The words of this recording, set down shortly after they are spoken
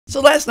So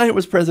last night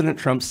was President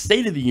Trump's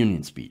State of the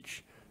Union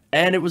speech,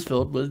 and it was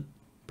filled with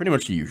pretty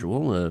much the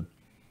usual,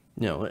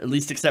 at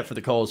least except for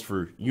the calls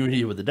for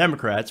unity with the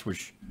Democrats,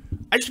 which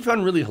I actually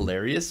found really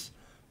hilarious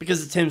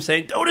because it's him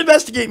saying, "Don't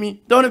investigate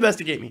me, don't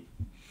investigate me."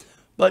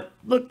 But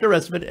look, the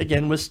rest of it,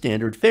 again, was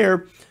standard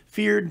fare,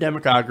 fear,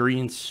 demagoguery,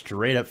 and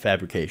straight-up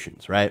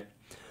fabrications, right?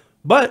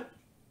 But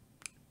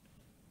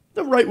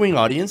the right-wing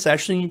audience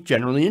actually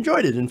generally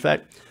enjoyed it. In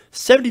fact,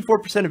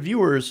 74% of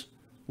viewers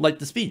liked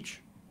the speech.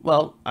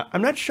 Well,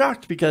 I'm not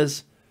shocked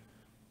because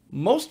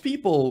most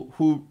people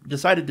who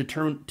decided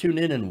to tune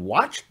in and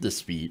watch the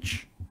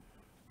speech,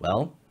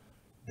 well,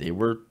 they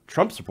were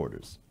Trump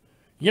supporters.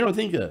 You don't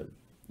think, a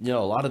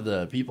lot of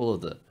the people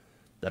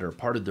that are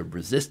part of the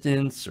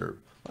resistance or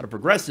a lot of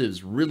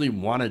progressives really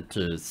wanted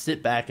to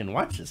sit back and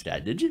watch this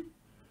guy, did you?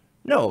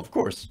 No, of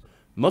course.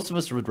 Most of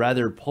us would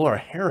rather pull our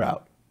hair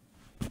out,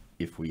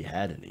 if we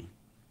had any,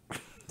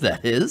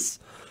 that is.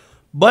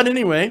 But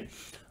anyway,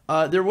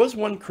 there was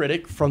one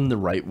critic from the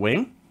right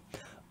wing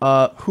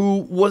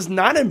who was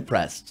not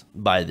impressed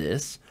by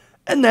this,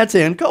 and that's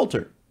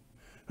Coulter.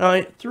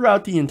 Now,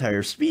 throughout the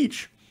entire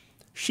speech,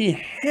 she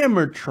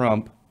hammered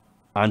Trump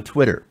on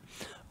Twitter.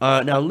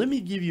 Now, let me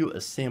give you a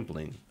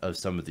sampling of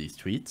some of these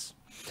tweets.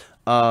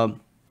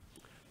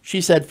 She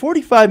said,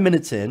 45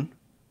 minutes in,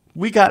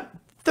 we got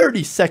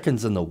 30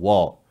 seconds on the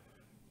wall.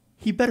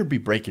 He better be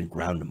breaking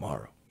ground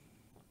tomorrow.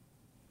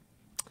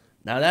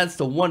 Now, that's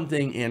the one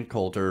thing Ann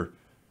Coulter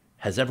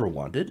has ever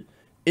wanted,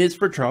 is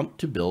for Trump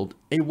to build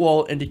a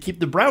wall and to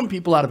keep the brown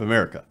people out of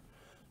America.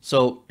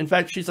 So, in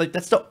fact, she's like,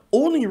 that's the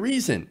only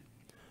reason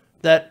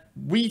that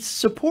we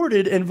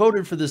supported and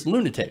voted for this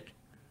lunatic.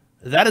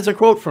 That is a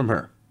quote from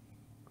her.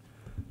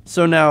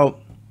 So now,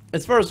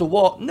 as far as the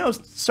wall, no,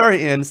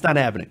 sorry, Ann, it's not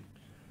happening.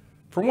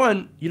 For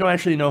one, you don't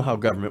actually know how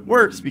government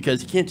works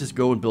because you can't just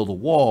go and build a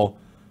wall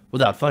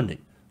without funding.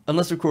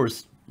 Unless, of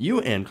course, you,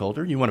 Ann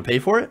Coulter, you want to pay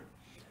for it?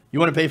 You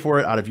want to pay for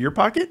it out of your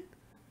pocket?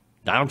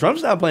 Donald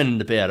Trump's not planning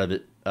to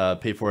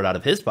pay for it out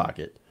of his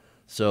pocket.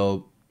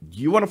 So,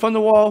 you want to fund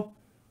the wall?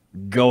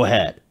 Go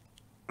ahead.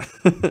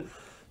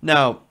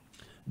 Now,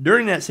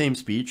 during that same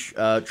speech,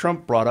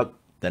 Trump brought up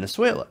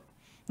Venezuela.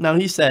 Now,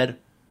 he said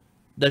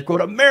that, quote,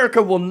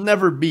 America will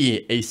never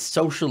be a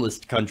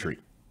socialist country.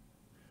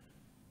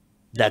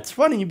 That's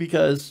funny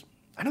because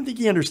I don't think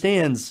he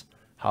understands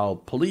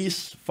how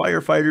police,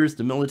 firefighters,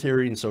 the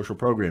military, and social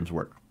programs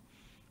work.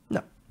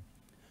 No.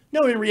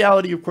 No, in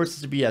reality, of course,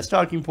 it's a BS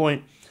talking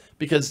point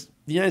because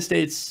the United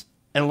States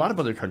and a lot of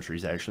other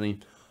countries, actually,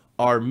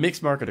 are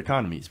mixed market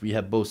economies. We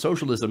have both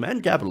socialism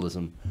and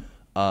capitalism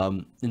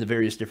in the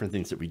various different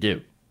things that we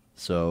do.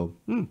 So,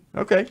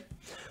 okay.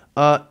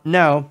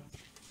 Now,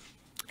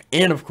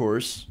 Ann, of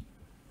course,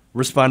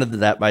 responded to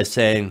that by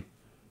saying,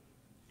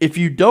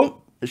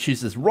 she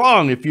says,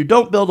 wrong, if you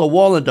don't build a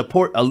wall and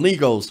deport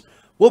illegals,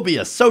 we'll be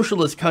a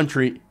socialist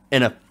country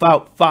in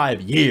about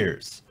 5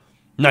 years.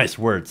 Nice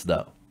words,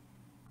 though.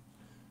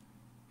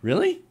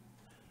 Really?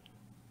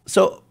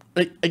 So,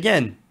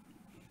 again,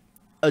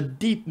 a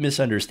deep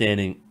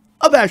misunderstanding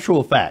of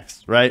actual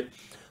facts, right?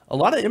 A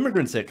lot of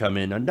immigrants that come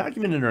in,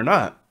 undocumented or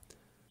not,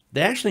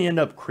 they actually end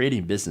up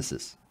creating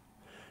businesses.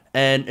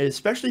 And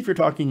especially if you're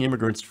talking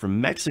immigrants from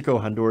Mexico,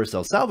 Honduras,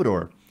 El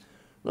Salvador,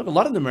 look, a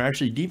lot of them are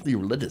actually deeply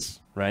religious,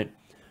 right?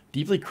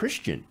 Deeply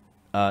Christian.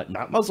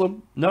 Not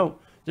Muslim. No,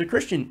 they're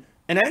Christian.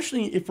 And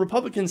actually, if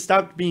Republicans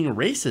stopped being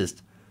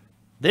racist,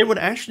 they would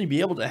actually be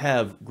able to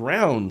have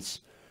grounds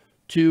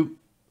to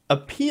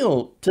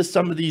appeal to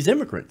some of these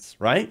immigrants,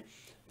 right?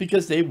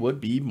 Because they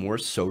would be more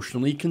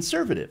socially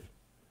conservative.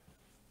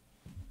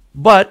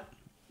 But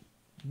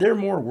they're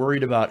more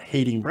worried about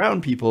hating brown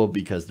people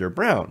because they're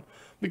brown.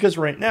 Because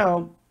right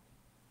now,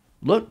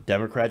 look,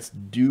 Democrats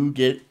do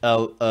get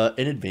an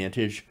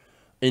advantage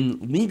in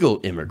legal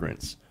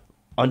immigrants.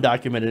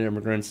 Undocumented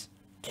immigrants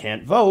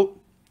can't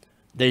vote.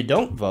 They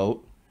don't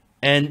vote.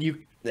 And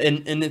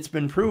it's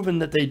been proven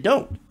that they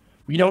don't.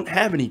 We don't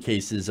have any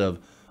cases of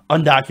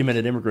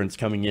undocumented immigrants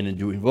coming in and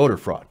doing voter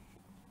fraud.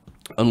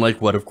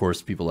 Unlike what, of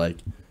course, people like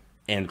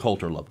Ann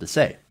Coulter love to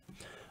say.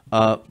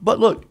 But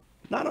look,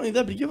 not only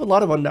that, but you have a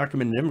lot of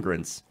undocumented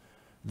immigrants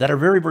that are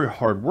very, very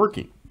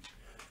hardworking.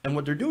 And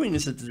what they're doing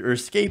is that they're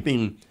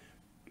escaping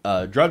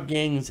drug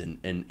gangs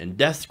and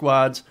death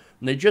squads,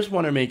 and they just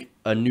want to make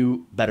a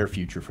new, better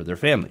future for their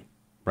family,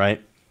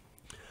 right?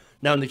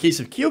 Now, in the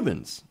case of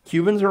Cubans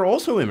are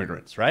also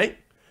immigrants, right?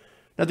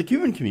 Now, the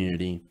Cuban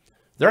community,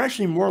 they're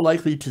actually more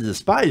likely to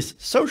despise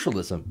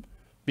socialism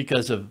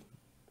because of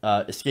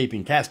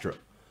escaping Castro.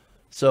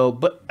 So,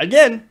 but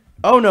again,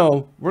 oh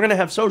no, we're going to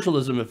have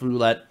socialism if we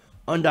let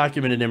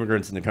undocumented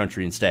immigrants in the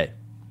country and stay.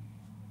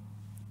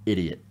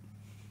 Idiot.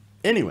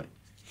 Anyway,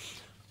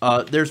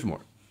 there's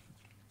more.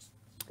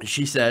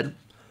 She said,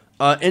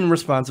 in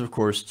response, of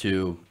course,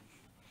 to,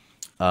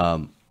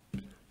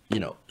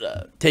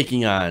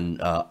 taking on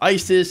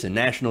ISIS and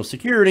national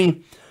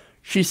security,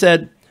 she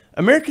said,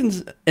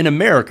 Americans in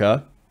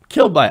America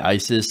killed by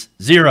ISIS,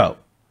 0.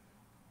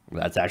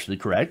 Well, that's actually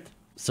correct.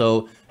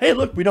 So, hey,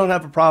 look, we don't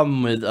have a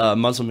problem with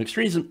Muslim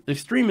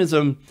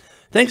extremism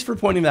Thanks for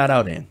pointing that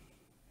out, Ann.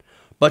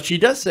 But she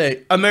does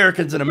say,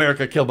 Americans in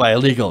America killed by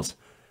illegals.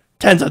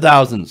 Tens of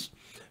thousands.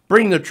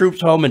 Bring the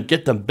troops home and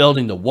get them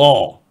building the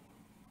wall.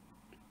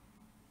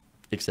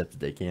 Except that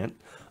they can't.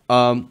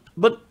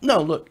 But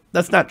no, look,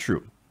 that's not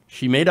true.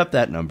 She made up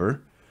that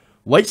number.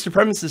 White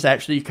supremacists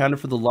actually accounted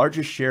for the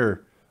largest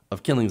share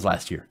of killings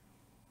last year.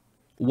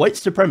 White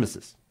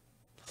supremacists.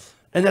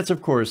 And that's,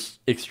 of course,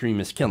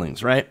 extremist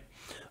killings, right?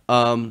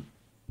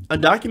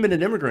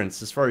 Undocumented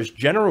immigrants, as far as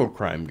general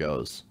crime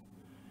goes,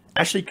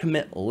 actually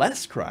commit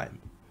less crime,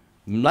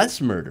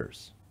 less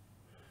murders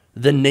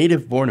than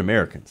native-born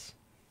Americans.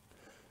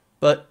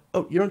 But,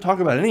 oh, you don't talk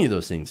about any of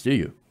those things, do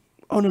you?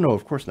 Oh, no,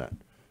 of course not.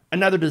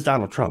 And neither does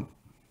Donald Trump.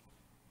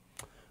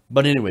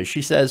 But anyway,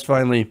 she says,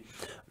 finally,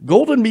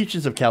 Golden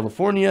Beaches of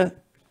California,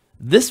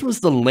 this was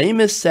the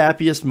lamest,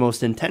 sappiest,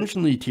 most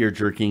intentionally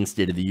tear-jerking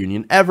State of the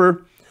Union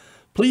ever.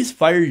 Please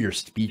fire your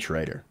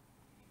speechwriter.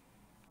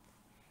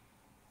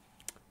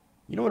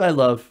 You know what I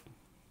love?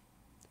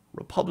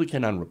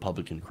 Republican on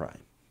Republican crime.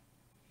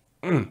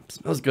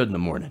 Smells good in the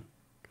morning.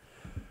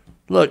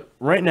 Look,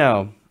 right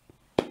now,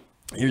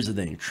 here's the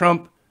thing.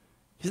 Trump,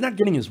 he's not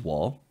getting his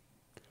wall.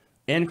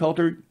 And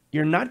Coulter,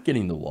 you're not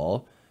getting the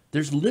wall.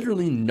 There's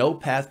literally no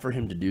path for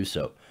him to do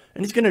so.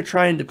 And he's going to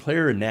try and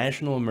declare a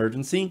national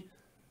emergency.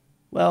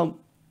 Well,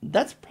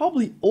 that's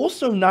probably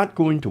also not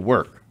going to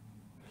work.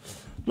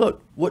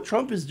 Look, what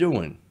Trump is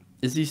doing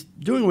is he's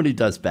doing what he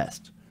does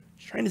best.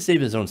 He's trying to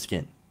save his own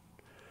skin.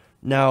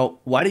 Now,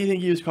 why do you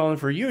think he was calling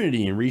for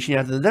unity and reaching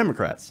out to the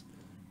Democrats?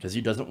 Because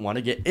he doesn't want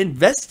to get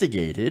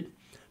investigated,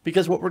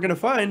 because what we're going to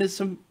find is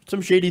some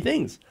shady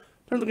things.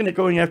 They're looking at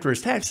going after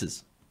his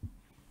taxes.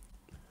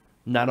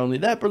 Not only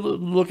that, but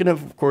looking at,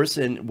 of course,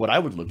 and what I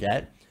would look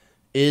at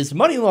is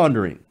money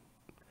laundering.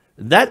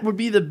 That would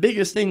be the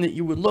biggest thing that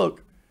you would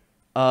look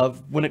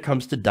of when it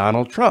comes to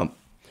Donald Trump.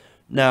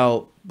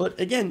 Now, but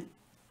again,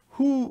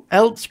 who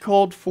else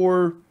called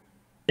for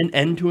an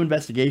end to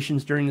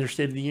investigations during their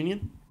State of the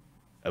Union?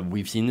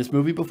 We've seen this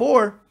movie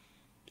before.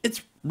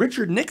 It's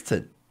Richard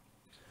Nixon.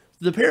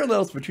 The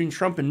parallels between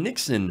Trump and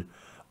Nixon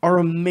are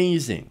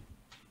amazing.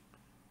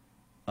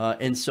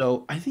 And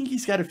so I think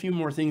he's got a few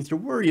more things to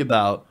worry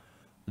about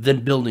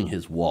than building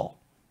his wall.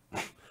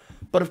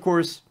 But of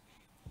course,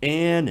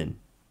 Anne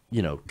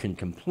can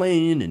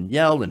complain and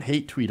yell and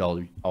hate tweet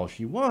all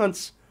she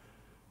wants,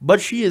 but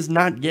she is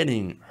not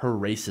getting her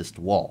racist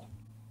wall.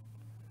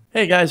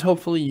 Hey guys,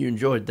 hopefully you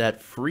enjoyed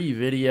that free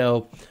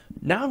video.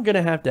 Now I'm going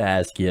to have to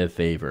ask you a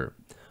favor.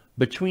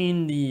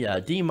 Between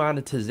the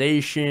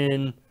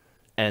demonetization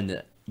and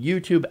the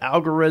YouTube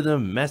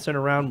algorithm messing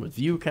around with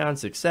view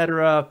counts,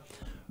 etc.,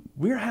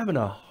 we're having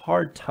a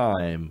hard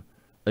time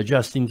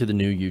adjusting to the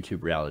new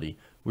YouTube reality,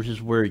 which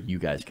is where you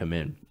guys come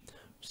in.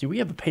 See, we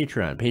have a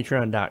Patreon,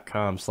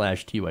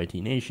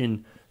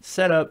 patreon.com/TYTNation,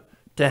 set up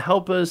to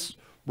help us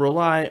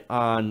rely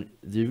on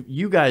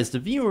you guys, the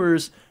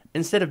viewers,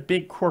 instead of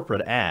big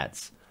corporate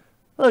ads.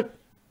 Look,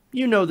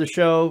 you know the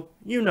show.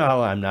 You know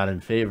how I'm not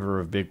in favor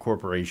of big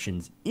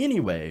corporations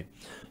anyway.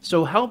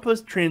 So help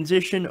us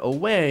transition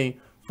away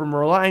from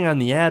relying on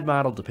the ad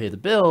model to pay the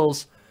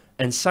bills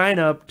and sign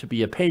up to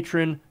be a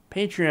patron,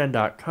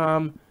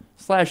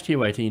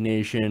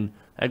 patreon.com/TYTNation.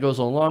 That goes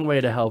a long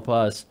way to help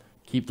us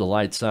keep the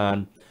lights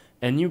on.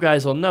 And you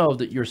guys will know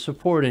that you're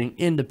supporting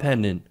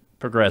independent,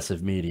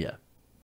 progressive media.